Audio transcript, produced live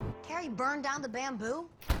Terry burned down the bamboo?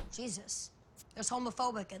 Jesus. There's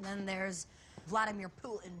homophobic, and then there's Vladimir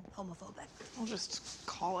Putin homophobic. We'll just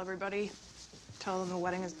call everybody, tell them the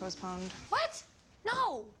wedding is postponed. What?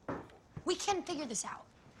 No. We can figure this out.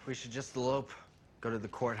 We should just elope, go to the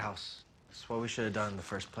courthouse. That's what we should have done in the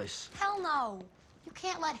first place. Hell no. You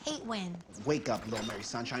can't let hate win. Wake up, Little Mary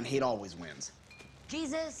Sunshine. Hate always wins.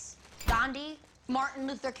 Jesus, Gandhi, Martin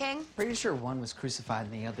Luther King. Pretty sure one was crucified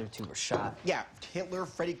and the other two were shot. Yeah, Hitler,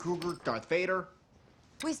 Freddy Krueger, Darth Vader.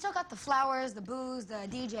 We still got the flowers, the booze, the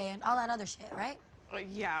DJ, and all that other shit, right?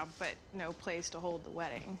 Yeah, but no place to hold the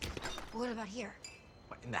wedding. What about here?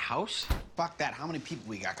 What, in the house? Fuck that. How many people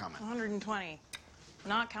we got coming? 120.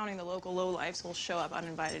 Not counting the local lowlifes who'll show up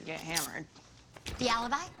uninvited to get hammered. The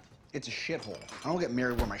alibi? It's a shithole. I don't get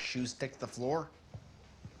married where my shoes stick to the floor.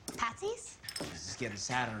 Patsy's? This is getting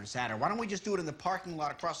sadder and sadder. Why don't we just do it in the parking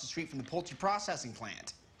lot across the street from the poultry processing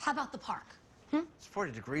plant? How about the park? It's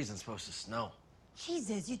 40 degrees and supposed to snow.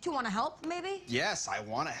 Jesus, you two want to help, maybe? Yes, I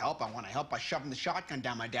want to help. I want to help by shoving the shotgun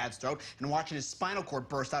down my dad's throat and watching his spinal cord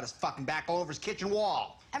burst out his fucking back all over his kitchen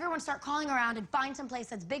wall. Everyone start calling around and find some place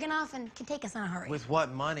that's big enough and can take us in a hurry. With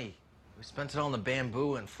what money? We spent it on the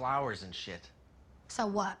bamboo and flowers and shit. So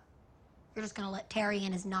what? You're just gonna let Terry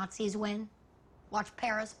and his Nazis win? Watch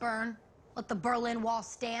Paris burn? Let the Berlin Wall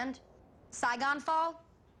stand? Saigon fall?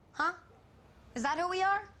 Huh? Is that who we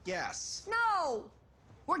are? Yes. No!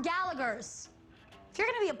 We're Gallaghers. If you're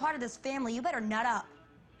gonna be a part of this family, you better nut up.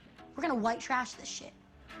 We're gonna white trash this shit.